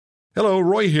Hello,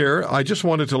 Roy here. I just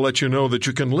wanted to let you know that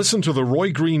you can listen to The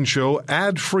Roy Green Show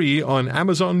ad-free on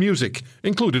Amazon Music,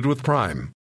 included with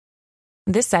Prime.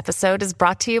 This episode is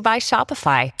brought to you by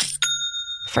Shopify.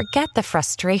 Forget the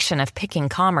frustration of picking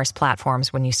commerce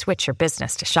platforms when you switch your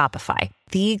business to Shopify,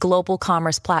 the global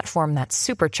commerce platform that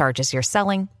supercharges your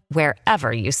selling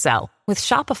wherever you sell. With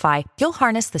Shopify, you'll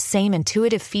harness the same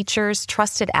intuitive features,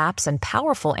 trusted apps, and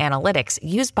powerful analytics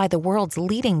used by the world's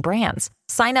leading brands.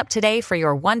 Sign up today for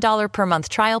your $1 per month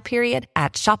trial period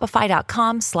at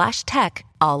shopify.com/tech,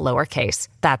 all lowercase.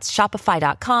 That's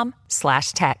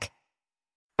shopify.com/tech.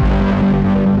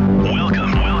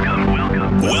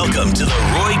 Welcome to the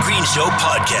Roy Green Show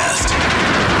podcast.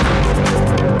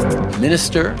 The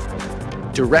minister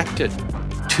directed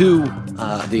to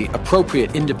the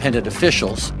appropriate independent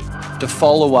officials to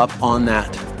follow up on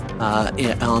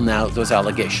those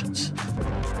allegations.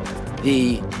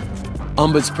 The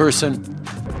ombudsperson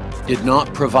did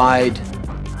not provide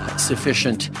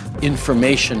sufficient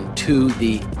information to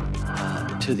the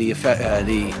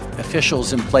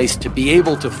officials in place to be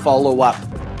able to follow up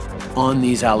on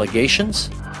these allegations.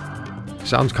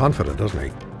 Sounds confident, doesn't he?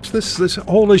 This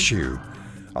whole issue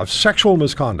of sexual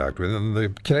misconduct within the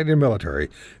Canadian military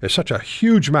is such a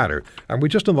huge matter. And we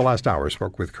just in the last hour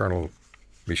spoke with Colonel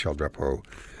Michel Drapeau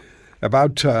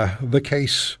about the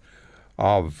case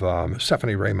of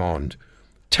Stephanie Raymond.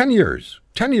 10 years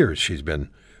she's been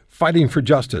fighting for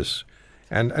justice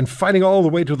and fighting all the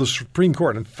way to the Supreme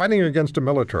Court and fighting against a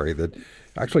military that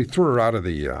actually threw her out of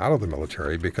the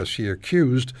military because she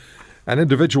accused an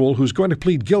individual who's going to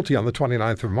plead guilty on the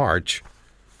 29th of March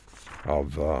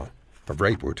of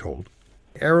rape, we're told.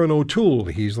 Erin O'Toole,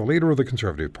 he's the leader of the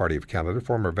Conservative Party of Canada,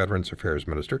 former Veterans Affairs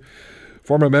Minister,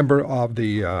 former member of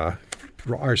the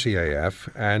RCAF.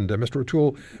 And Mr.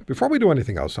 O'Toole, before we do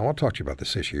anything else, I want to talk to you about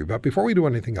this issue, but before we do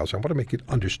anything else, I want to make it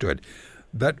understood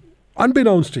that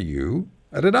unbeknownst to you,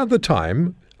 at another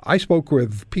time, I spoke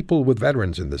with people with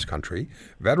veterans in this country,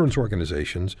 veterans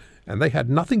organizations, and they had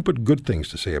nothing but good things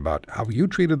to say about how you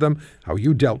treated them, how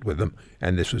you dealt with them,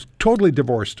 and this was totally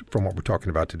divorced from what we're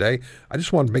talking about today. I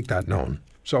just want to make that known.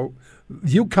 So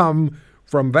you come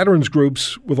from veterans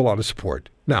groups with a lot of support.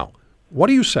 Now, what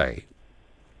do you say?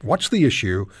 What's the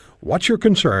issue? What's your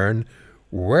concern?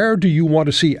 Where do you want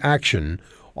to see action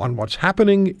on what's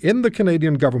happening in the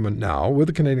Canadian government now, with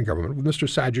the Canadian government, with Mr.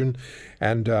 Sajjan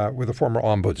and with the former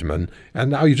ombudsman?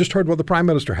 And now you just heard what the Prime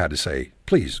Minister had to say.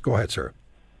 Please, go ahead, sir.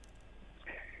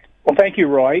 Well, thank you,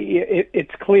 Roy.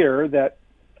 It's clear that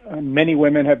many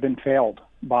women have been failed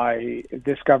by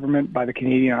this government, by the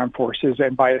Canadian Armed Forces,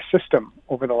 and by a system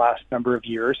over the last number of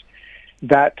years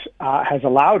that has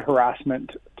allowed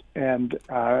harassment and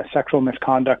sexual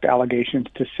misconduct allegations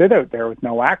to sit out there with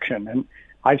no action. And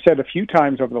I've said a few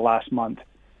times over the last month,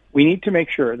 we need to make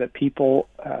sure that people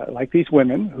like these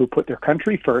women who put their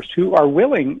country first, who are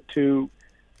willing to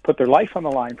put their life on the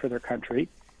line for their country,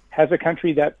 has a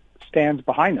country that stands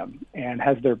behind them and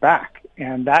has their back.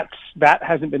 And that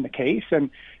hasn't been the case.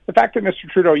 And the fact that Mr.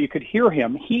 Trudeau, you could hear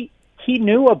him, he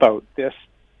knew about this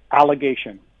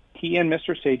allegation, he and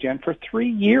Mr. Sajjan, for 3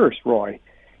 years, Roy.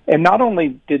 And not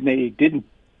only didn't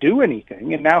do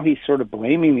anything, and now he's sort of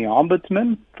blaming the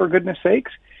ombudsman, for goodness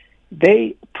sakes,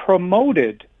 they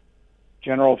promoted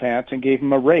General Vance and gave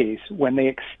him a raise when they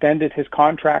extended his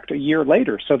contract a year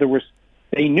later. So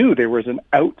they knew there was an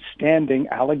outstanding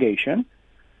allegation,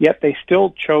 yet they still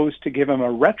chose to give him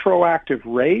a retroactive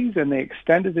raise, and they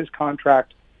extended his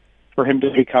contract for him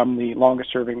to become the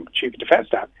longest-serving Chief of Defence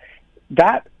Staff.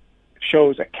 That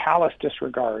shows a callous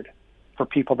disregard for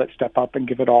people that step up and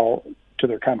give it all to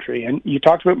their country. And you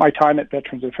talked about my time at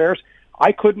Veterans Affairs.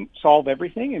 I couldn't solve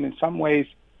everything, and in some ways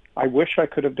I wish I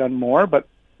could have done more, but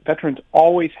veterans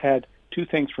always had two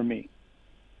things from me: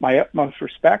 my utmost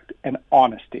respect and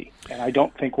honesty. And I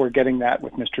don't think we're getting that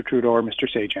with Mr. Trudeau or Mr.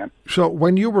 Sajjan. So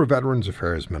when you were Veterans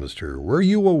Affairs Minister, were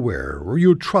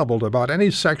you troubled about any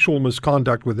sexual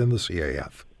misconduct within the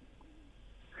CAF?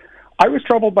 I was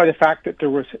troubled by the fact that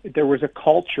there was a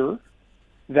culture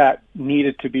that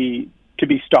needed to be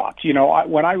stopped. You know,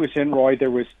 when I was in, Roy, there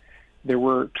were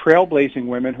trailblazing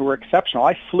women who were exceptional.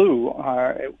 I flew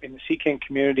in the Sea King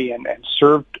community and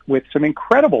served with some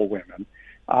incredible women.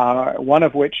 One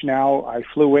of which now I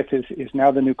flew with is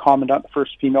now the new commandant, the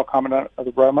first female commandant of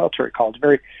the Royal Military College.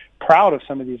 Very proud of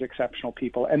some of these exceptional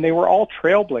people, and they were all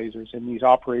trailblazers in these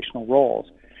operational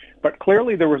roles. But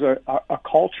clearly there was a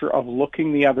culture of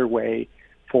looking the other way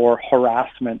for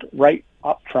harassment, right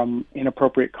up from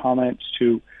inappropriate comments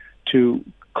to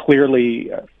clearly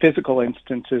physical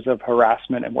instances of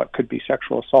harassment and what could be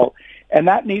sexual assault. And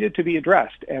that needed to be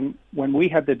addressed. And when we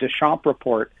had the Deschamps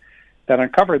report that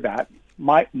uncovered that,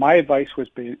 my advice was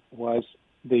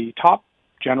the top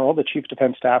general, the chief of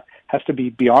defense staff, has to be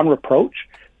beyond reproach,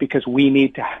 because we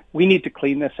need to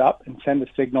clean this up and send a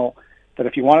signal that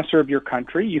if you want to serve your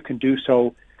country, you can do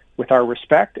so with our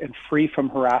respect and free from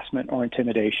harassment or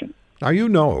intimidation. Now, you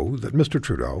know that Mr.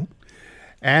 Trudeau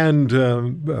and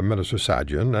Minister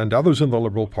Sajjan and others in the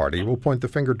Liberal Party will point the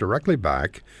finger directly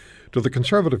back to the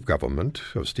Conservative government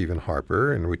of Stephen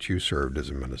Harper, in which you served as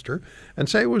a minister, and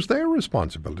say it was their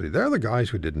responsibility. They're the guys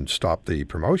who didn't stop the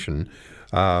promotion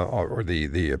or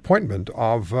the appointment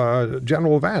of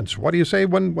General Vance. What do you say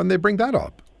when they bring that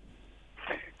up?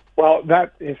 Well,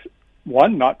 that is,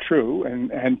 one, not true,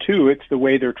 and two, it's the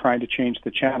way they're trying to change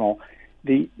the channel.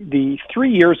 The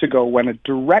 3 years ago, when a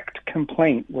direct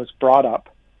complaint was brought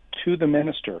up to the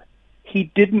minister,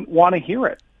 he didn't want to hear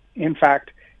it. In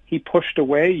fact, he pushed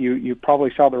away. You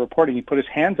probably saw the reporting. He put his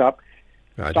hands up,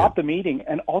 stopped the meeting,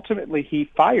 and ultimately he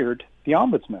fired the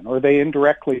ombudsman, or they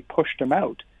indirectly pushed him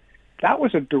out. That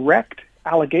was a direct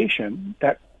allegation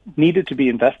that needed to be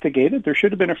investigated. There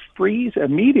should have been a freeze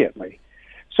immediately.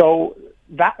 So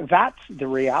that's the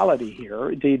reality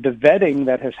here. The vetting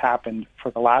that has happened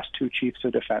for the last two chiefs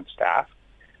of defense staff,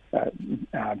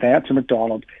 Vance and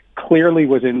MacDonald, clearly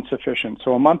was insufficient.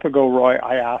 So a month ago, Roy,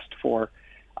 I asked for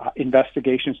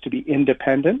investigations to be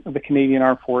independent of the Canadian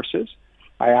Armed Forces.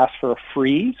 I asked for a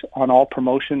freeze on all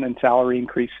promotion and salary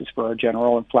increases for our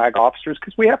general and flag officers,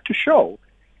 because we have to show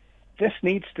this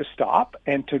needs to stop,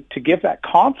 and to give that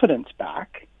confidence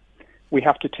back, we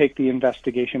have to take the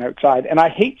investigation outside. And I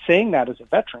hate saying that as a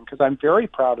veteran, because I'm very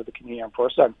proud of the Canadian Armed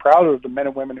Forces. I'm proud of the men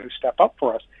and women who step up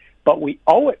for us, but we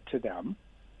owe it to them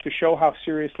to show how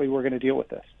seriously we're going to deal with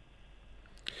this.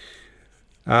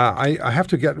 I have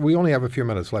to get, we only have a few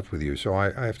minutes left with you, so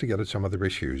I have to get at some other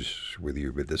issues with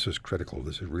you, but this is critical.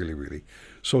 This is really, really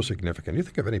so significant. You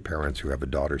think of any parents who have a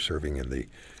daughter serving in the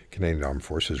Canadian Armed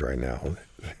Forces right now,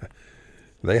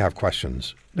 they have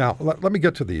questions. Now, let me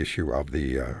get to the issue of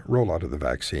the rollout of the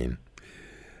vaccine.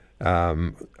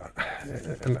 And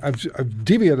I've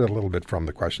deviated a little bit from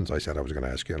the questions I said I was going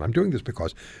to ask you, and I'm doing this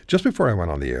because just before I went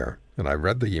on the air, and I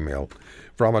read the email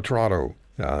from a Toronto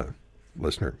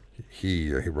listener,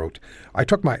 he wrote, "I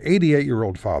took my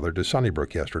 88-year-old father to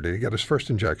Sunnybrook yesterday to get his first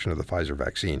injection of the Pfizer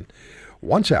vaccine.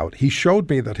 Once out, he showed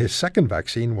me that his second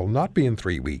vaccine will not be in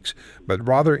 3 weeks, but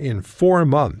rather in 4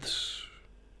 months.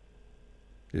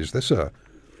 Is this a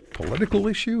political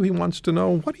issue?" He wants to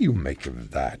know. What do you make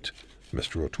of that,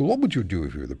 Mr. O'Toole? What would you do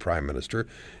if you were the Prime Minister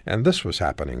and this was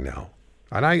happening now?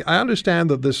 And I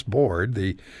understand that this board,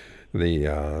 the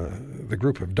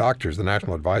group of doctors, the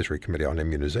National Advisory Committee on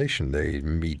Immunization, they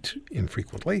meet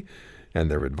infrequently and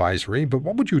they're advisory. But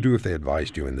what would you do if they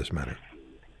advised you in this manner?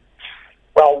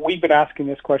 Well, we've been asking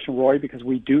this question, Roy, because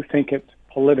we do think it's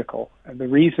political. And the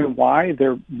reason why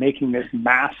they're making this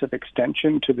massive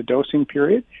extension to the dosing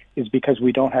period is because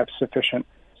we don't have sufficient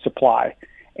supply.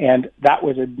 And that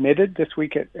was admitted this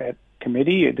week at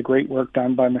committee. The great work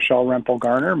done by Michelle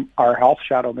Rempel-Garner, our health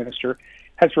shadow minister,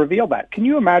 has revealed that. Can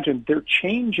you imagine they're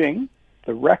changing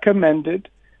the recommended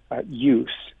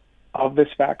use of this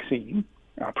vaccine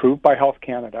approved by Health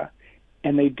Canada,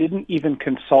 and they didn't even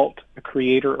consult the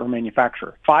creator or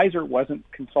manufacturer. Pfizer wasn't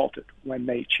consulted when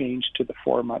they changed to the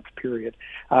 4-month period.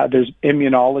 There's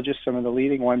immunologists, some of the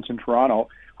leading ones in Toronto,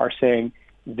 are saying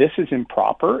this is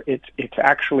improper. It's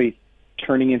actually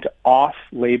turning into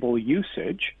off-label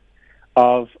usage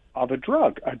of a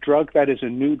drug that is a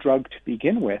new drug to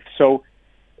begin with. So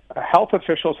health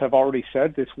officials have already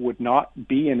said this would not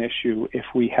be an issue if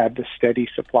we had the steady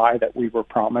supply that we were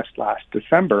promised last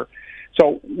December.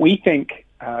 So we think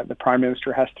the Prime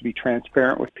Minister has to be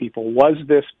transparent with people. Was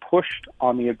this pushed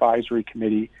on the advisory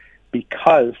committee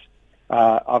because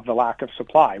of the lack of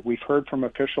supply? We've heard from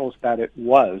officials that it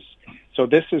was. So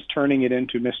this is turning it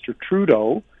into Mr.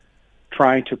 Trudeau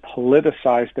trying to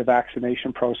politicize the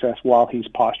vaccination process while he's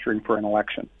posturing for an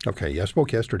election. Okay, I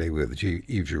spoke yesterday with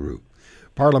Yves Giroux,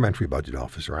 Parliamentary Budget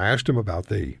Officer. I asked him about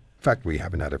the fact we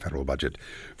haven't had a federal budget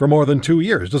for more than 2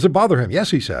 years. Does it bother him?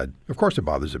 Yes, he said. Of course it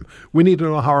bothers him. We need to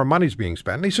know how our money's being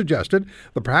spent. And he suggested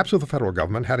that perhaps if the federal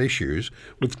government had issues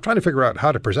with trying to figure out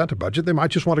how to present a budget, they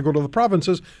might just want to go to the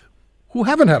provinces who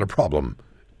haven't had a problem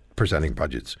presenting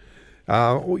budgets.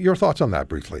 Your thoughts on that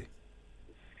briefly?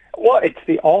 Well, it's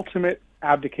the ultimate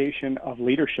abdication of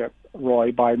leadership,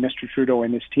 Roy, by Mr. Trudeau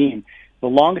and his team. The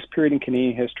longest period in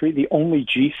Canadian history, the only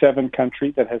G7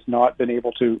 country that has not been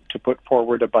able to put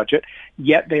forward a budget,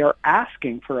 yet they are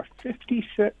asking for a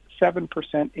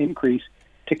 57% increase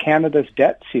to Canada's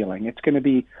debt ceiling. It's going to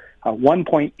be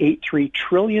 $1.83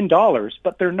 trillion,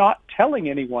 but they're not telling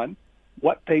anyone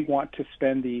what they want to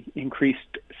spend the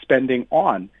increased spending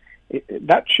on.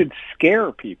 That should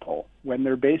scare people when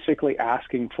they're basically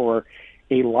asking for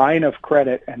a line of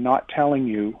credit and not telling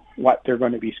you what they're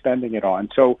going to be spending it on.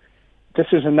 So this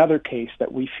is another case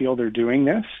that we feel they're doing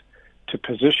this to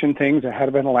position things ahead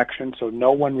of an election so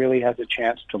no one really has a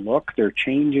chance to look. They're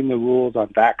changing the rules on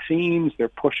vaccines. They're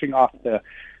pushing off the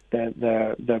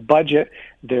budget.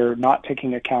 They're not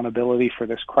taking accountability for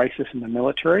this crisis in the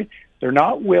military. They're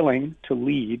not willing to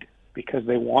lead because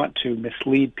they want to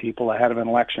mislead people ahead of an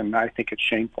election. I think it's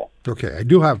shameful. Okay, I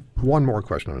do have one more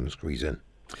question I'm going to squeeze in,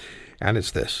 and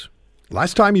it's this.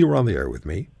 Last time you were on the air with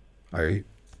me, I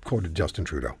quoted Justin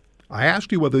Trudeau. I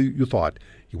asked you whether you thought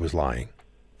he was lying.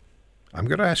 I'm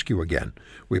going to ask you again.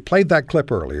 We played that clip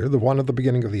earlier, the one at the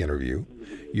beginning of the interview.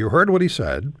 You heard what he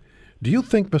said. Do you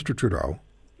think Mr. Trudeau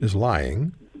is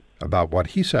lying about what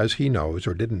he says he knows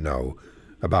or didn't know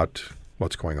about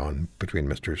what's going on between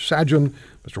Mr. Sajjan,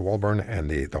 Mr. Walbourne, and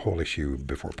the whole issue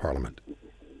before Parliament?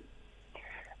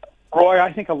 Roy,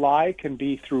 I think a lie can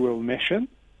be through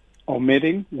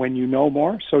omitting when you know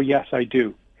more. So yes, I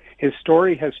do. His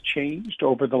story has changed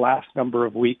over the last number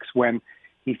of weeks when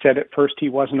he said at first he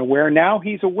wasn't aware. Now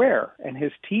he's aware, and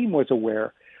his team was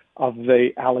aware of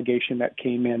the allegation that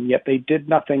came in, yet they did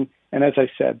nothing. And as I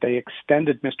said, they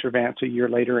extended Mr. Vance a year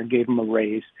later and gave him a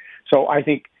raise. So I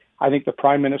think the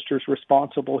Prime Minister is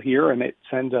responsible here, and it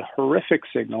sends a horrific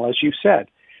signal, as you said,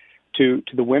 to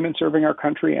the women serving our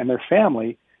country and their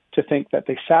family to think that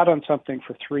they sat on something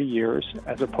for 3 years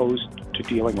as opposed to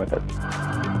dealing with it.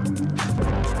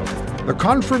 The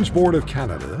Conference Board of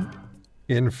Canada,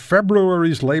 in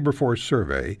February's labour force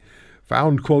survey,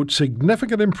 found, quote,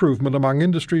 significant improvement among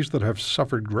industries that have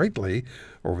suffered greatly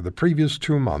over the previous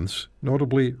 2 months,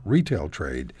 notably retail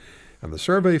trade. And the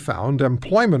survey found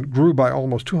employment grew by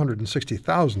almost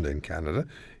 260,000 in Canada,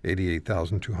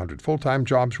 88,200 full-time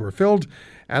jobs were filled,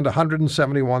 and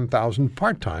 171,000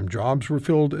 part-time jobs were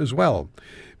filled as well.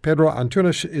 Pedro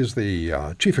Antunes is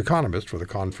the chief economist for the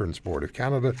Conference Board of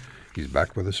Canada. He's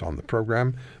back with us on the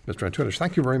program. Mr. Antunes,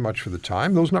 thank you very much for the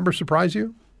time. Those numbers surprise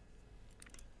you?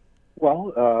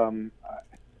 Well,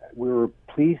 we were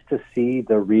pleased to see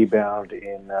the rebound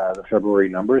in the February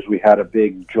numbers. We had a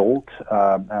big jolt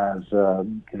as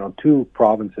two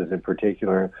provinces in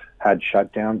particular had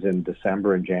shutdowns in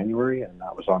December and January, and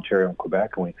that was Ontario and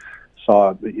Quebec. And we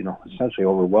saw, essentially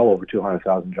well over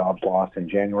 200,000 jobs lost in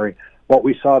January. What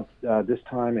we saw this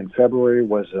time in February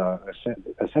was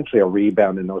essentially a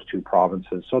rebound in those two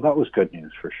provinces. So that was good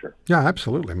news for sure. Yeah,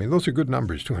 absolutely. I mean, those are good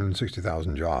numbers,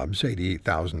 260,000 jobs,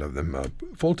 88,000 of them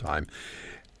full-time.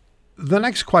 The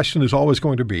next question is always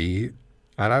going to be,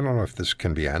 and I don't know if this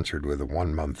can be answered with a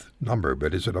 1-month number,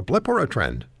 but is it a blip or a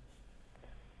trend?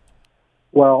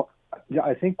 Well, yeah,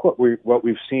 I think what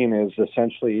we've seen is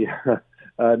essentially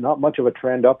not much of a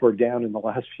trend up or down in the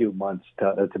last few months,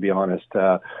 to be honest.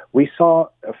 We saw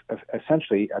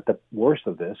essentially at the worst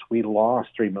of this, we lost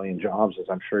 3 million jobs, as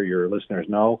I'm sure your listeners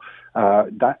know.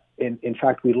 In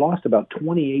fact, we lost about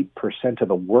 28% of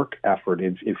the work effort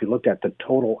if you looked at the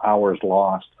total hours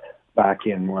lost back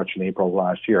in March and April of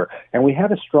last year. And we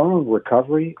had a strong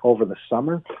recovery over the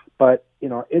summer, but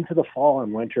into the fall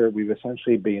and winter, we've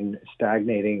essentially been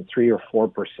stagnating 3 or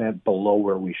 4% below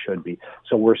where we should be.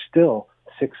 So we're still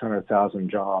 600,000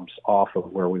 jobs off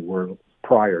of where we were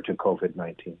prior to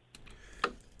COVID-19.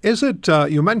 Is it,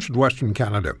 you mentioned Western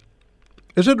Canada,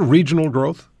 is it regional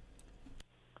growth?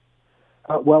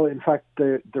 Well, in fact,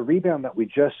 the rebound that we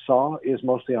just saw is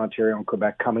mostly Ontario and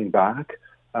Quebec coming back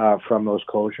from those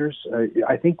closures.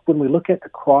 I think when we look at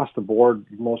across the board,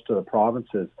 most of the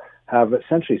provinces have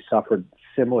essentially suffered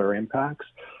similar impacts.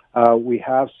 We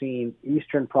have seen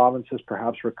eastern provinces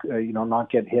perhaps not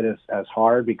get hit as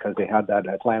hard because they had that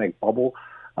Atlantic bubble.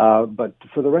 But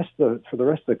for the rest of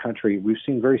the country, we've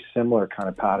seen very similar kind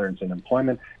of patterns in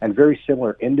employment and very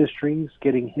similar industries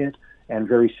getting hit and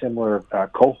very similar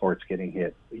cohorts getting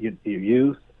hit.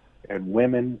 Youth and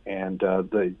women and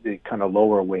the kind of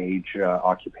lower wage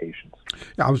occupations.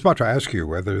 Yeah, I was about to ask you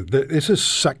whether this is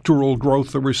sectoral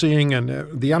growth that we're seeing in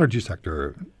the energy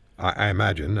sector. I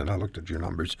imagine, and I looked at your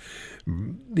numbers,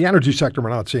 the energy sector we're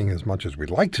not seeing as much as we'd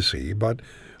like to see, but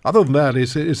other than that,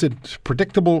 is it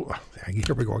predictable?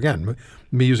 Here we go again,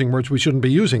 me using words we shouldn't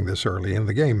be using this early in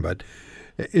the game, but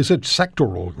is it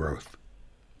sectoral growth?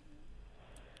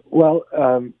 Well,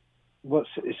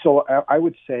 so I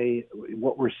would say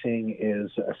what we're seeing is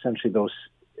essentially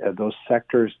those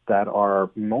sectors that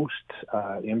are most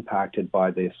impacted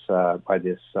by this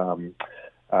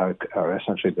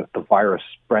essentially the virus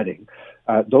spreading.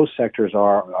 Those sectors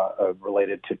are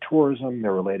related to tourism.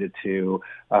 They're related to,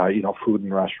 food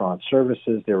and restaurant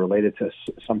services. They're related to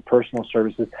some personal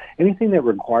services. Anything that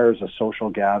requires a social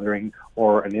gathering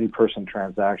or an in-person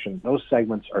transaction, those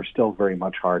segments are still very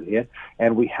much hard hit.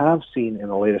 And we have seen in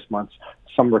the latest months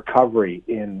some recovery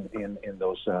in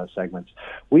those segments.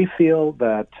 We feel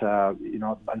that,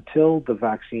 until the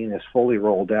vaccine is fully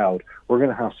rolled out, we're going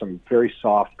to have some very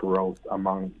soft growth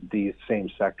among these same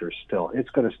sectors still. It's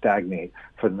going to stagnate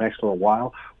for the next little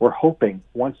while. We're hoping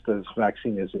once this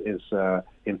vaccine is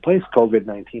in place,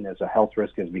 COVID-19 as a health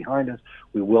risk is behind us,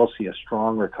 we will see a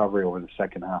strong recovery over the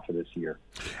second half of this year.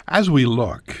 As we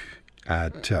look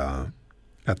at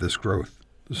this growth,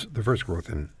 the first growth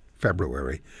in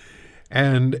February,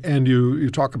 and you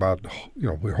talk about,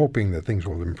 we're hoping that things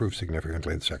will improve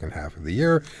significantly in the second half of the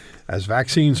year as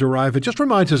vaccines arrive. It just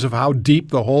reminds us of how deep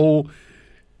the hole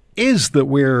is that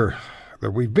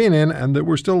we've been in and that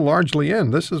we're still largely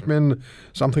in. This has been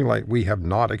something like we have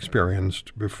not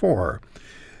experienced before.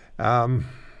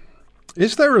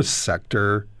 Is there a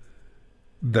sector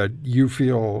that you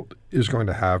feel is going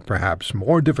to have perhaps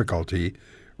more difficulty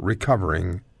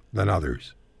recovering than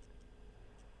others?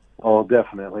 Oh,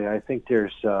 definitely. I think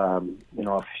there's, a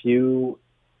few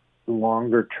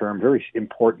longer-term, very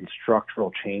important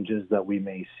structural changes that we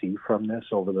may see from this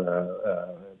over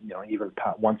the, even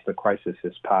once the crisis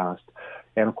is passed.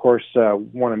 And of course,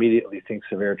 one immediately thinks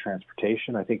of air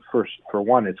transportation. I think for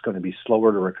one, it's going to be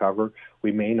slower to recover.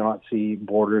 We may not see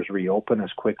borders reopen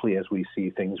as quickly as we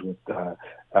see things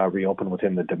reopen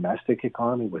within the domestic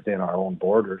economy, within our own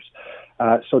borders.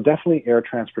 So definitely air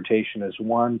transportation is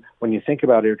one. When you think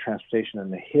about air transportation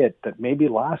and the hit that may be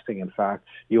lasting, in fact,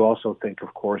 you also think,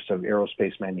 of course, of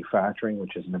aerospace manufacturing,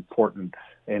 which is an important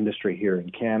industry here in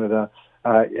Canada.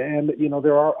 And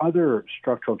there are other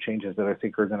structural changes that I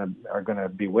think are going to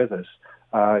be with us.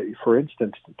 For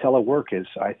instance, telework is,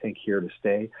 I think, here to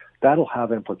stay. That'll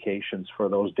have implications for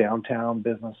those downtown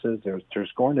businesses.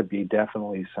 There's going to be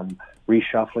definitely some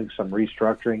reshuffling, some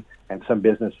restructuring, and some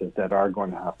businesses that are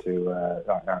going to have to,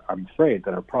 I'm afraid,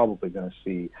 that are probably going to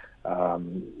see,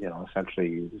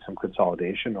 essentially some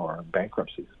consolidation or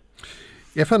bankruptcies.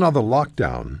 If another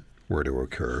lockdown were to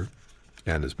occur,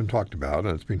 and it's been talked about,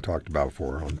 and it's been talked about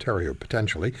for Ontario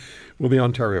potentially, with the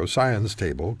Ontario Science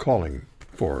Table calling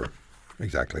for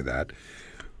exactly that.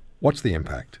 What's the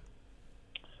impact?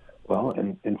 Well,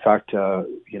 in fact,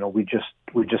 we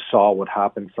just saw what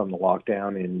happened from the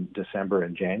lockdown in December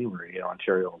and January in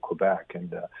Ontario and Quebec,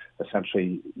 and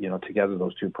essentially, together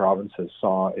those two provinces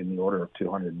saw in the order of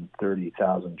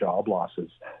 230,000 job losses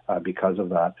because of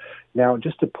that. Now,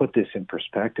 just to put this in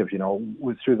perspective,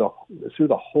 through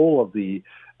the whole of the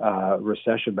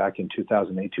recession back in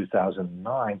 2008,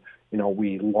 2009,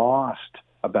 we lost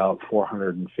about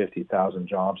 450,000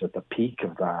 jobs at the peak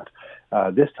of that.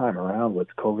 This time around with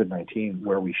COVID-19,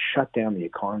 where we shut down the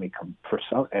economy for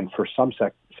some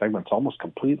segments almost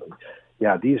completely,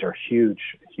 these are huge,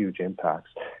 huge impacts.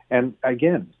 And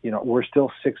again, we're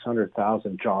still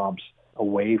 600,000 jobs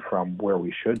away from where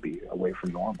we should be, away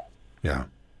from normal. Yeah,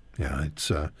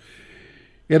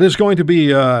 it is going to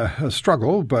be a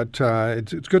struggle, but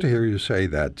it's good to hear you say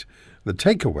that. The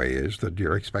takeaway is that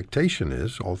your expectation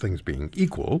is, all things being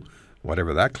equal,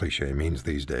 whatever that cliche means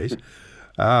these days,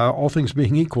 all things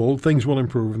being equal, things will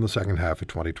improve in the second half of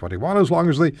 2021 as long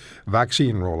as the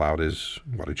vaccine rollout is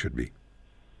what it should be.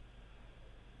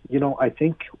 I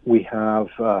think we have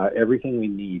everything we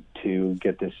need to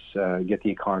get the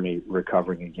economy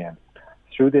recovering again.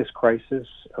 Through this crisis,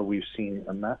 we've seen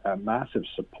a massive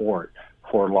support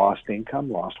for lost income,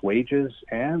 lost wages,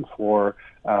 and for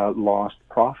lost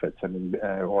profits,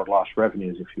 or lost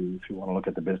revenues, if you want to look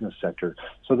at the business sector.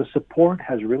 So the support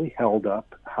has really held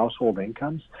up household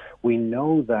incomes. We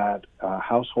know that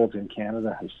households in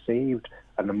Canada have saved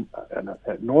an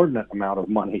inordinate amount of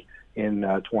money in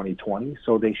 2020,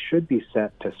 so they should be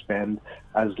set to spend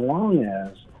as long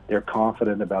as they're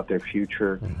confident about their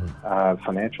future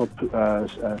financial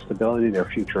stability, their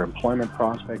future employment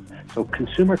prospects. So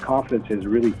consumer confidence is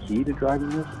really key to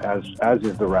driving this, as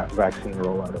is the vaccine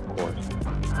rollout, of course.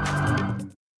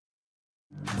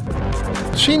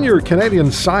 Senior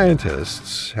Canadian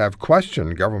scientists have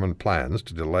questioned government plans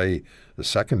to delay the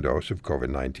second dose of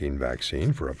COVID-19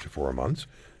 vaccine for up to 4 months.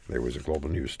 There was a Global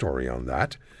News story on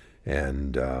that.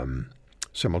 And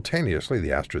simultaneously, the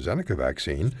AstraZeneca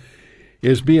vaccine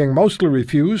is being mostly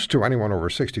refused to anyone over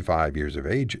 65 years of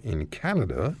age in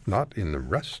Canada, not in the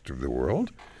rest of the world,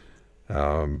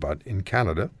 but in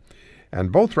Canada.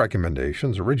 And both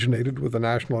recommendations originated with the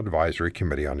National Advisory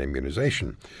Committee on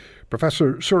Immunization.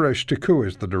 Professor Suresh Tikku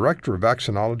is the Director of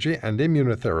Vaccinology and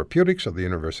Immunotherapeutics at the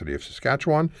University of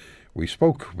Saskatchewan. We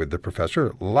spoke with the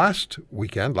professor last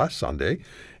Sunday,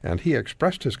 and he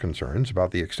expressed his concerns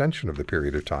about the extension of the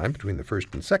period of time between the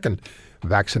first and second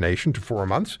vaccination to 4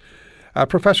 months.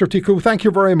 Professor Tikku, thank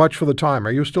you very much for the time.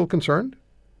 Are you still concerned?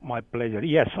 My pleasure.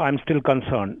 Yes, I'm still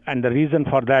concerned. And the reason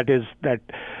for that is that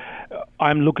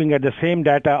I'm looking at the same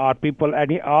data.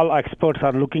 All experts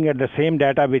are looking at the same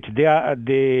data which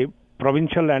the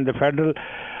provincial and the federal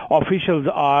officials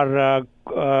are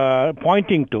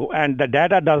pointing to, and the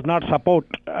data does not support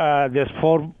this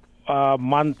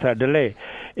 4-month delay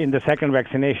in the second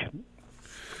vaccination.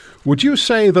 Would you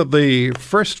say that the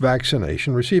first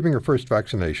vaccination, receiving a first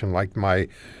vaccination, like my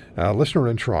listener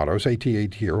in Toronto's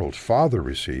 88-year-old father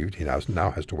received, he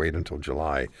now has to wait until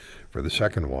July for the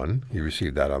second one. He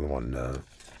received that other one,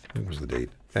 what was the date?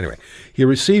 Anyway, he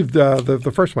received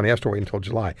the first one. He has to wait until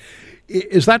July.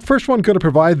 Is that first one going to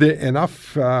provide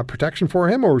enough protection for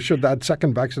him, or should that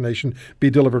second vaccination be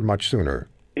delivered much sooner?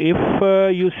 If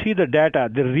you see the data,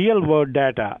 the real-world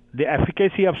data, the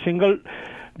efficacy of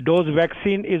single-dose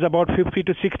vaccine is about 50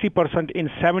 to 60% in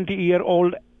 70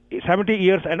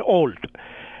 years and old,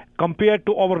 compared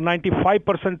to over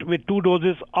 95% with 2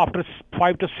 doses after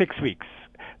 5 to 6 weeks.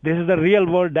 This is the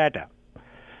real-world data.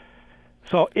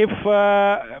 So if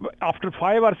after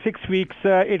 5 or 6 weeks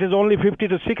it is only 50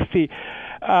 to 60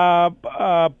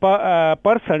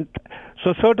 percent,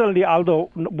 so certainly,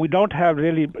 although we don't have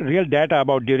real data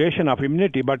about duration of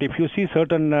immunity, but if you see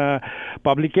certain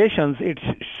publications, it's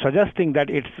suggesting that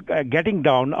it's getting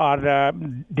down or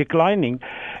declining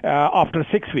after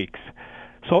 6 weeks.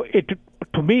 So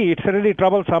to me, it's really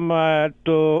troublesome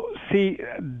to see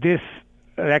this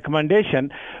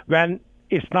recommendation when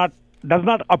it's does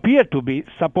not appear to be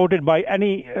supported by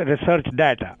any research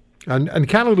data. And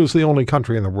Canada is the only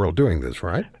country in the world doing this,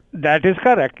 right? That is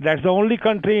correct. That's the only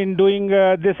country in doing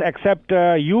this except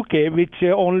UK, which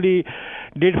only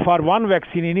did for one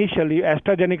vaccine initially,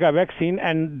 AstraZeneca vaccine,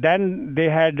 and then they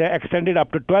had extended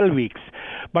up to 12 weeks.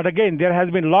 But again, there has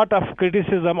been a lot of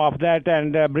criticism of that,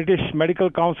 and British Medical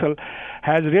Council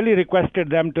has really requested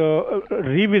them to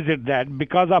revisit that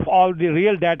because of all the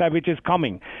real data which is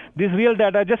coming. This real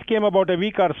data just came about a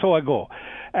week or so ago.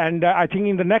 And I think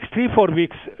in the next 3-4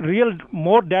 weeks,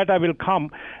 more data will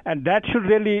come, and that should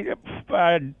really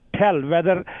tell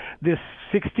whether this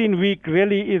 16-week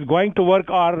really is going to work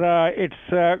or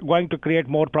it's going to create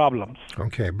more problems.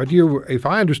 Okay, but if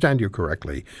I understand you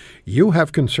correctly, you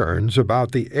have concerns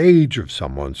about the age of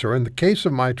someone. So in the case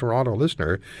of my Toronto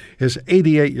listener, his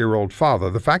 88-year-old father,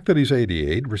 the fact that he's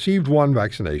 88, received one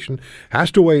vaccination, has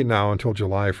to wait now until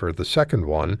July for the second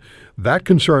one, that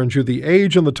concerns you. The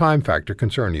age and the time factor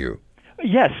concern you.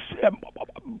 Yes.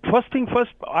 First thing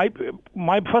first,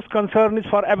 my first concern is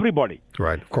for everybody.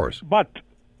 Right, of course. But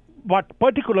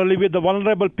particularly with the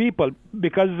vulnerable people,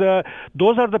 because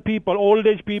those are the people, old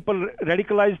age people,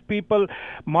 radicalized people,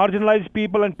 marginalized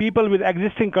people, and people with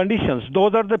existing conditions.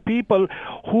 Those are the people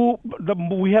who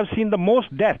we have seen the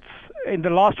most deaths in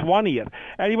the last 1 year.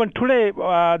 And even today,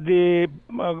 the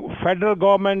federal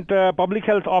government public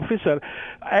health officer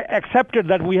accepted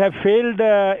that we have failed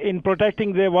in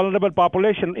protecting the vulnerable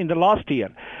population in the last year.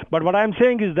 But what I'm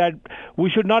saying is that we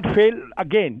should not fail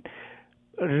again.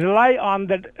 Rely on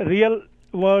that real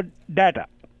world data.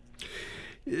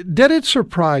 Did it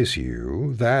surprise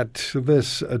you that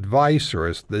this advice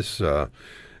or this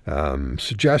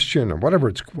suggestion or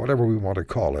whatever we want to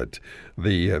call it,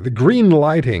 the green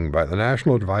lighting by the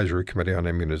National Advisory Committee on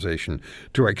Immunization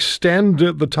to extend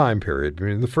the time period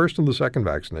between the first and the second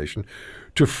vaccination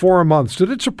to 4 months,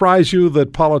 did it surprise you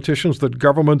that politicians, that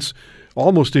governments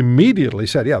almost immediately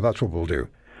said, yeah, that's what we'll do?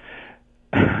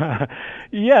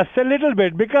 Yes, a little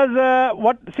bit, because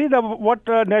what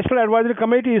National Advisory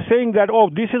Committee is saying that,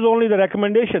 this is only the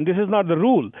recommendation, this is not the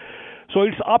rule. So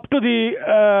it's up to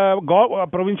the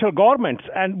provincial governments,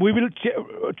 and we will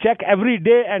check every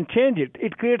day and change it.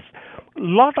 It creates a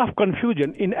lot of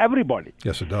confusion in everybody.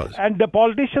 Yes, it does. And the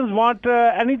politicians want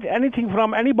anything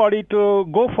from anybody to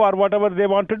go for whatever they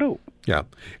want to do. Yeah.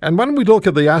 And when we look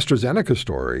at the AstraZeneca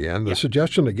story and the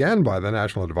suggestion again by the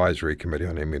National Advisory Committee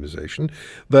on Immunization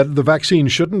that the vaccine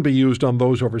shouldn't be used on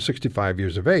those over 65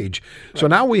 years of age. Right. So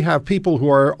now we have people who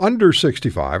are under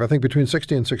 65, I think between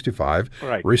 60 and 65,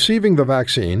 receiving the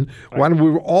vaccine when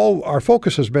our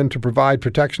focus has been to provide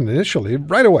protection initially,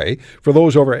 right away, for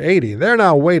those over 80. They're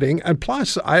now waiting. And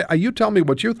plus, you tell me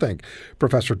what you think,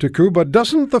 Professor Tikku, but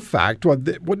doesn't the fact, what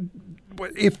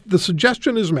if the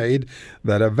suggestion is made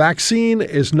that a vaccine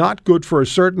is not good for a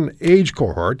certain age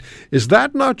cohort, is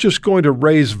that not just going to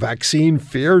raise vaccine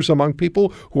fears among people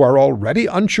who are already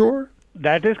unsure?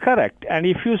 That is correct. And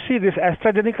if you see, this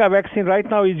AstraZeneca vaccine right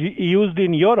now is used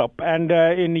in Europe and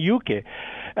in UK.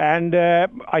 And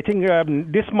I think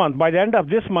this month, by the end of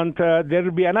this month, there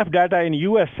will be enough data in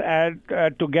US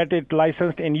to get it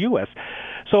licensed in US.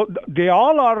 So they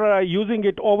all are using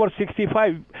it over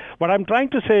 65. What I'm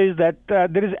trying to say is that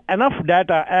there is enough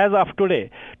data as of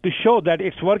today to show that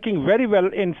it's working very well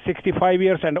in 65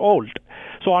 years and old.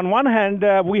 So on one hand,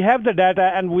 we have the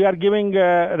data and we are giving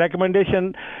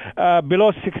recommendation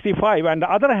below 65. On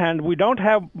the other hand, we don't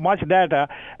have much data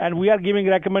and we are giving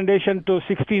recommendation to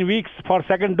 16 weeks for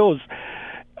second dose.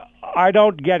 I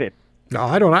don't get it. No,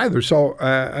 I don't either. So,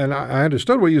 and I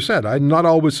understood what you said. I'm not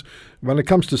always, when it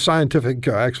comes to scientific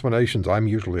explanations, I'm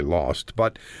usually lost.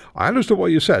 But I understood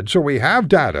what you said. So we have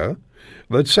data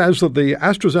that says that the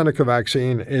AstraZeneca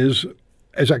vaccine is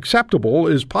acceptable,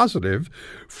 is positive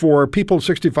for people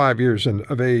 65 years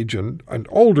of age and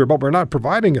older, but we're not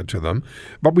providing it to them.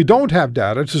 But we don't have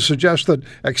data to suggest that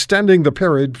extending the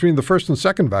period between the first and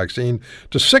second vaccine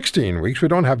to 16 weeks, we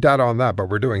don't have data on that, but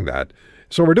we're doing that.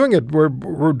 So we're doing it.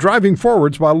 We're driving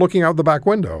forwards while looking out the back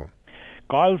window.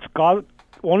 Call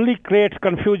only creates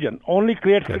confusion.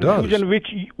 Which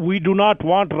we do not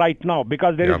want right now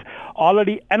because there is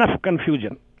already enough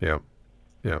confusion. Yeah.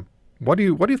 What do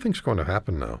you think is going to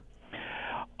happen now?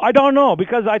 I don't know,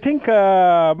 because I think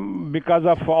because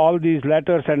of all these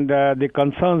letters and the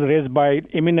concerns raised by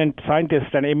eminent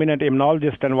scientists and eminent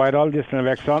immunologists and virologists and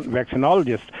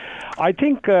vaccinologists, I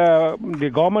think the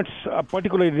governments,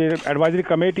 particularly the advisory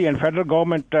committee and federal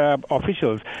government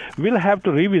officials, will have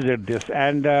to revisit this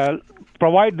and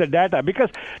provide the data, because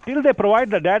till they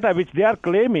provide the data which they are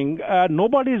claiming,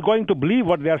 nobody is going to believe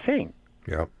what they are saying.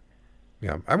 Yeah.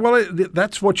 Yeah, well,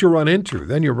 that's what you run into.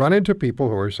 Then you run into people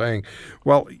who are saying,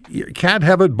 well, you can't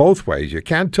have it both ways. You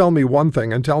can't tell me one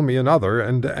thing and tell me another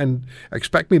and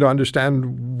expect me to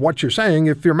understand what you're saying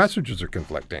if your messages are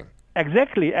conflicting.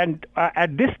 Exactly. And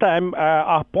at this time,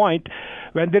 a point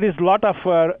when there is a lot of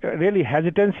really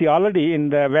hesitancy already in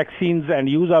the vaccines and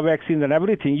use of vaccines and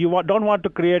everything, you don't want to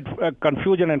create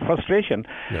confusion and frustration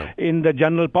in the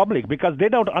general public because they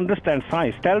don't understand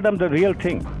science. Tell them the real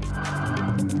thing.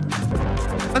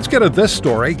 Let's get at this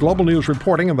story. Global News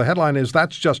reporting, and the headline is,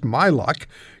 "That's Just My Luck.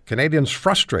 Canadians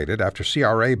frustrated after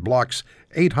CRA blocks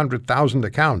 800,000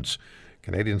 accounts."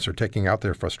 Canadians are taking out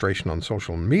their frustration on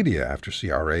social media after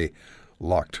CRA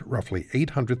locked roughly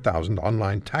 800,000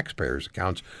 online taxpayers'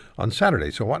 accounts on Saturday.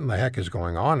 So what in the heck is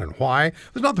going on and why?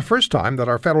 This is not the first time that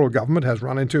our federal government has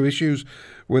run into issues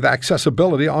with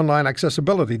accessibility, online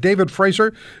accessibility. David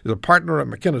Fraser is a partner at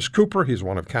McInnes Cooper. He's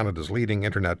one of Canada's leading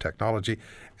internet technology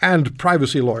and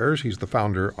privacy lawyers. He's the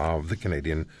founder of the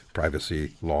Canadian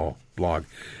Privacy Law blog.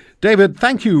 David,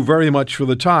 thank you very much for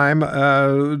the time.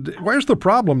 Where's the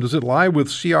problem? Does it lie with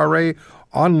CRA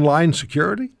online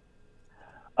security?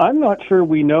 I'm not sure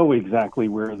we know exactly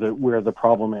where the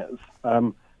problem is.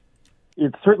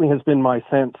 It certainly has been my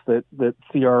sense that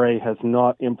CRA has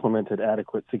not implemented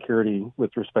adequate security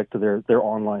with respect to their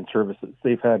online services.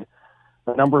 They've had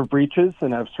a number of breaches,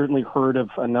 and I've certainly heard of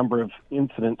a number of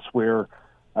incidents where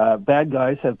bad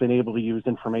guys have been able to use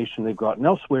information they've gotten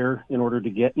elsewhere in order to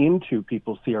get into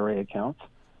people's CRA accounts,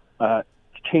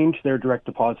 change their direct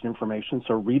deposit information,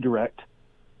 so redirect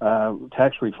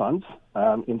tax refunds.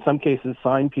 In some cases,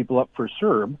 sign people up for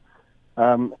CERB,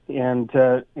 and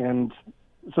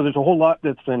so there's a whole lot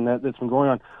that's been going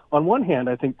on. On one hand,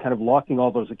 I think kind of locking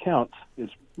all those accounts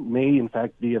may in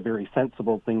fact be a very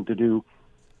sensible thing to do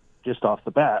just off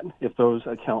the bat if those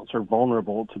accounts are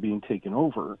vulnerable to being taken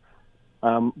over.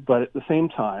 But at the same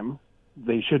time,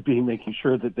 they should be making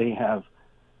sure that they have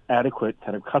adequate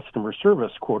kind of customer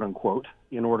service, quote unquote,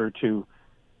 in order to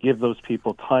give those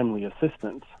people timely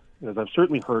assistance. Because I've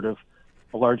certainly heard of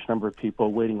a large number of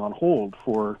people waiting on hold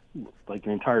for like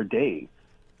an entire day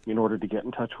in order to get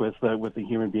in touch with a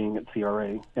human being at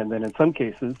CRA. And then in some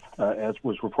cases, as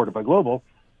was reported by Global,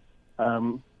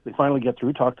 they finally get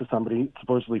through, talk to somebody,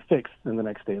 supposedly fixed, and the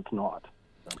next day it's not.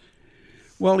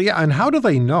 Well, yeah, and how do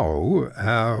they know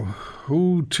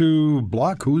who to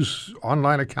block, whose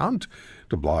online account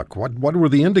to block? What were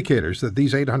the indicators that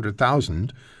these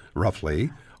 800,000,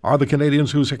 roughly, are the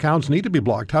Canadians whose accounts need to be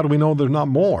blocked? How do we know there's not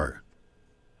more?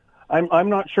 I'm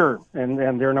not sure, and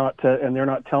they're not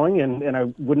telling, and I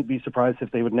wouldn't be surprised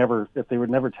if they would never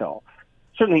tell.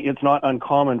 Certainly, it's not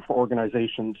uncommon for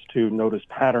organizations to notice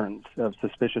patterns of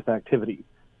suspicious activity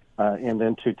and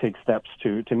then to take steps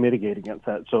to mitigate against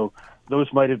that. So those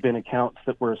might have been accounts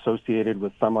that were associated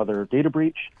with some other data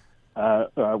breach,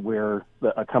 where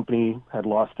a company had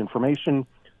lost information,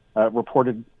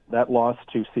 reported that loss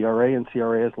to CRA, and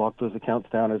CRA has locked those accounts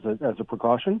down as a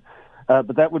precaution.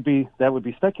 But that would be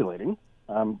speculating.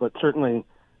 But certainly,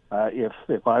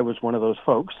 if I was one of those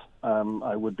folks,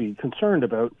 I would be concerned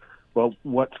about, well,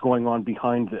 what's going on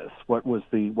behind this? What was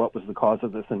the cause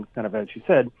of this? And kind of as you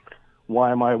said,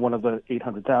 why am I one of the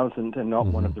 800,000 and not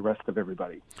one of the rest of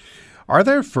everybody? Are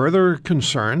there further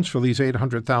concerns for these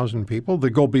 800,000 people that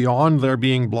go beyond their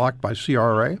being blocked by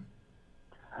CRA?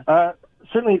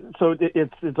 Certainly. So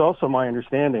it's also my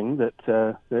understanding that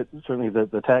certainly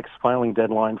the tax filing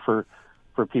deadline for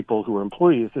people who are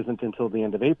employees isn't until the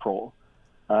end of April.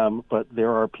 But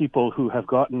there are people who have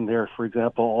gotten for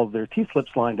example, all of their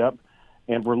T-slips lined up,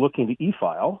 and we're looking to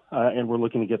e-file, and we're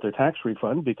looking to get their tax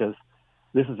refund, because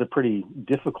this is a pretty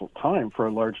difficult time for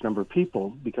a large number of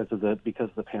people because of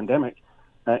the pandemic,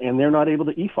 and they're not able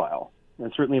to e-file.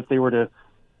 And certainly, if they were to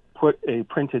put a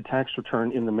printed tax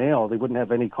return in the mail, they wouldn't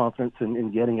have any confidence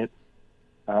in getting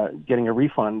a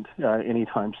refund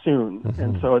anytime soon. Mm-hmm.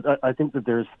 And so I think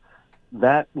that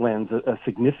that lends a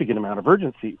significant amount of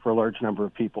urgency for a large number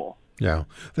of people. Yeah.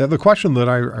 The question that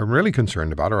I'm really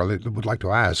concerned about, or I would like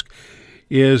to ask,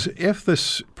 is if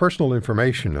this personal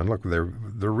information, and look, the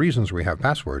reasons we have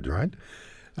passwords, right?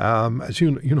 As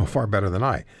you know far better than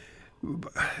I,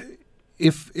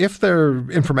 if their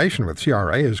information with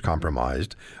CRA is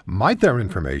compromised, might their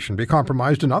information be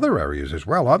compromised in other areas as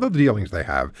well, other dealings they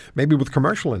have, maybe with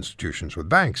commercial institutions, with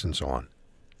banks, and so on?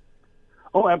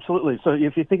 Oh, absolutely. So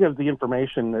if you think of the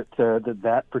information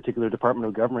that particular Department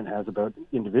of Government has about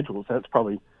individuals, that's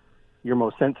probably your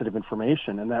most sensitive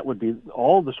information, and that would be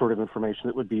all the sort of information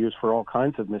that would be used for all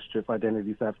kinds of mischief,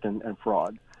 identity theft, and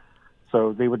fraud.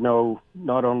 So they would know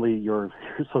not only your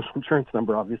social insurance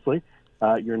number, obviously,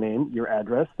 your name, your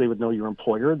address. They would know your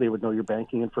employer. They would know your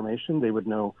banking information. They would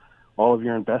know all of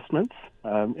your investments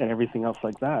and everything else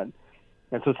like that.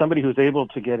 And so somebody who's able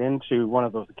to get into one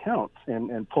of those accounts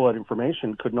and pull out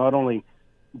information could not only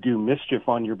do mischief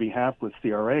on your behalf with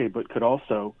CRA, but could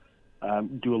also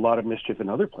do a lot of mischief in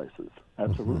other places.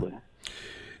 Absolutely.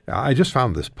 Mm-hmm. I just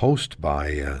found this post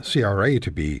by CRA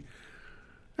to be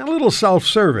a little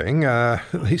self-serving.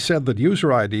 They said that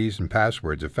user IDs and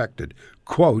passwords affected,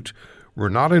 quote, were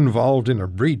not involved in a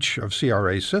breach of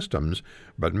CRA systems,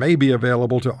 but may be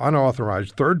available to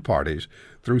unauthorized third parties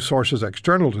through sources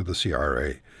external to the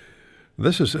CRA.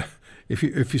 This is, if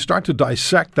you start to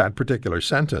dissect that particular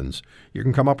sentence, you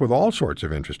can come up with all sorts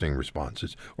of interesting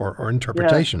responses or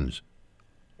interpretations.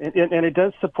 Yeah. And it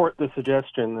does support the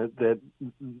suggestion that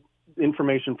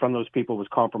information from those people was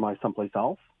compromised someplace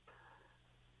else.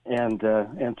 And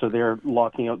so they're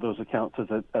locking out those accounts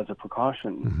as a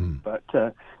precaution. Mm-hmm.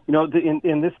 But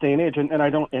in this day and age, and I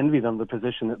don't envy them the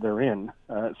position that they're in.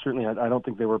 Certainly, I don't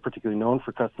think they were particularly known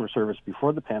for customer service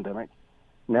before the pandemic.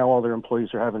 Now all their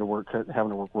employees are having to work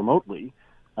remotely.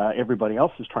 Everybody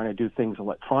else is trying to do things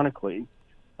electronically.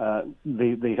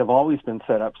 They have always been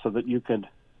set up so that you could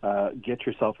get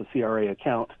yourself a CRA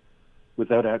account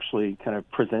without actually kind of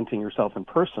presenting yourself in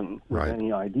person with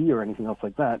any ID or anything else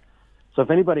like that. So if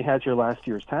anybody has your last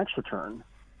year's tax return,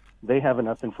 they have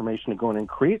enough information to go in and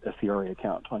create a CRA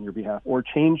account on your behalf or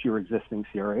change your existing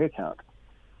CRA account.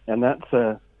 And that's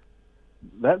an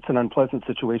unpleasant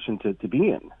situation to be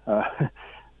in.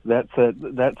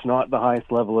 That's not the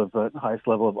highest level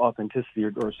of authenticity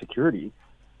or security.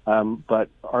 But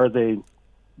are they,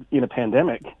 in a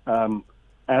pandemic,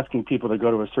 asking people to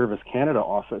go to a Service Canada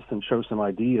office and show some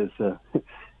ID is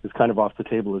kind of off the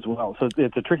table as well. So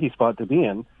it's a tricky spot to be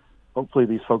in. Hopefully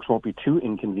these folks won't be too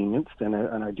inconvenienced, and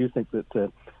I do think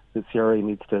that CRA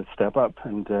needs to step up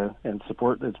and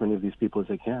support as many of these people as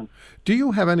they can. Do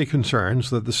you have any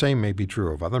concerns that the same may be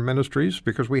true of other ministries?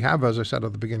 Because we have, as I said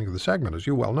at the beginning of the segment, as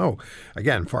you well know,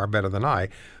 again, far better than I,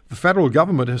 the federal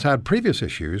government has had previous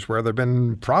issues where there have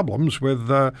been problems with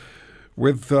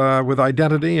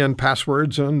identity and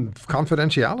passwords and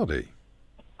confidentiality.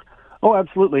 Oh,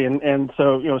 absolutely. And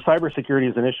so, cybersecurity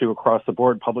is an issue across the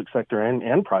board, public sector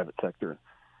and private sector.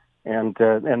 And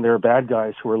there are bad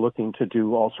guys who are looking to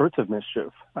do all sorts of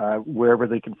mischief wherever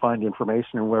they can find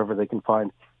information and wherever they can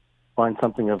find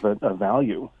something of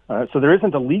value. So there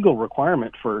isn't a legal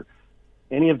requirement for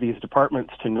any of these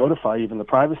departments to notify even the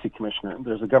Privacy Commissioner.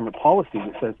 There's a government policy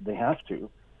that says they have to.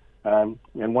 And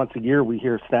once a year we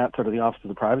hear stats out of the Office of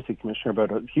the Privacy Commissioner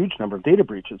about a huge number of data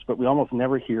breaches, but we almost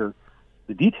never hear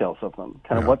the details of them.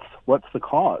 Kind of what's the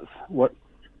cause?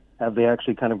 Have they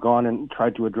actually kind of gone and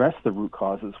tried to address the root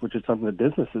causes, which is something that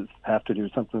businesses have to do,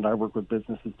 something that I work with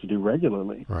businesses to do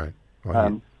regularly? Right.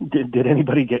 Well, Did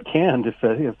anybody get canned if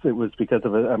it was because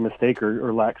of a mistake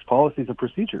or lax policies or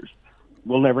procedures?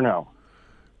 We'll never know.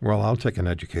 Well, I'll take an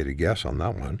educated guess on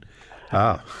that one.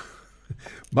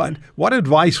 But what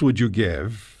advice would you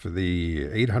give for the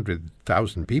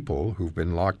 800,000 people who've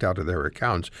been locked out of their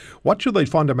accounts? What should they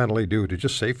fundamentally do to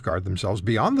just safeguard themselves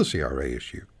beyond the CRA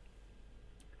issue?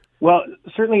 Well,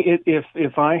 certainly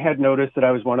if I had noticed that I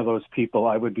was one of those people,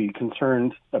 I would be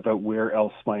concerned about where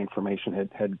else my information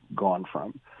had gone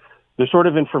from. The sort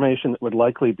of information that would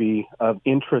likely be of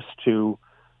interest to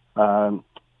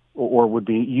or would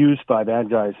be used by bad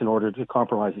guys in order to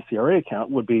compromise a CRA account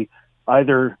would be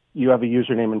either you have a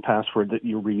username and password that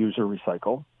you reuse or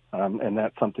recycle, and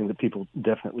that's something that people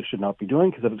definitely should not be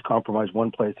doing, because if it's compromised one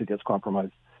place, it gets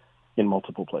compromised in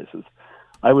multiple places.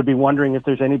 I would be wondering if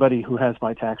there's anybody who has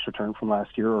my tax return from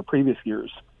last year or previous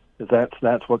years, because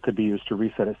that's what could be used to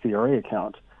reset a CRA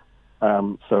account.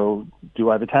 So do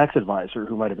I have a tax advisor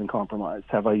who might have been compromised?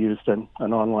 Have I used an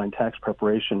online tax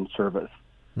preparation service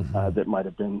that might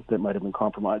have been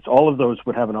compromised? All of those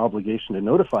would have an obligation to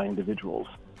notify individuals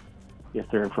if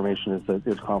their information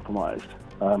is compromised.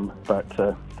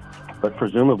 But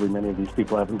presumably many of these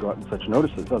people haven't gotten such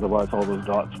notices. Otherwise, all those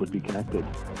dots would be connected.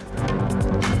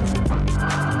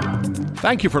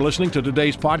 Thank you for listening to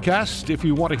today's podcast. If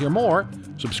you want to hear more,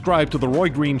 subscribe to The Roy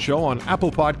Green Show on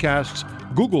Apple Podcasts,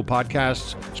 Google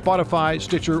Podcasts, Spotify,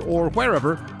 Stitcher, or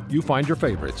wherever you find your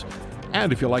favorites.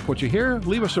 And if you like what you hear,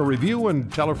 leave us a review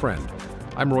and tell a friend.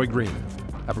 I'm Roy Green.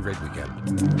 Have a great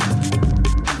weekend.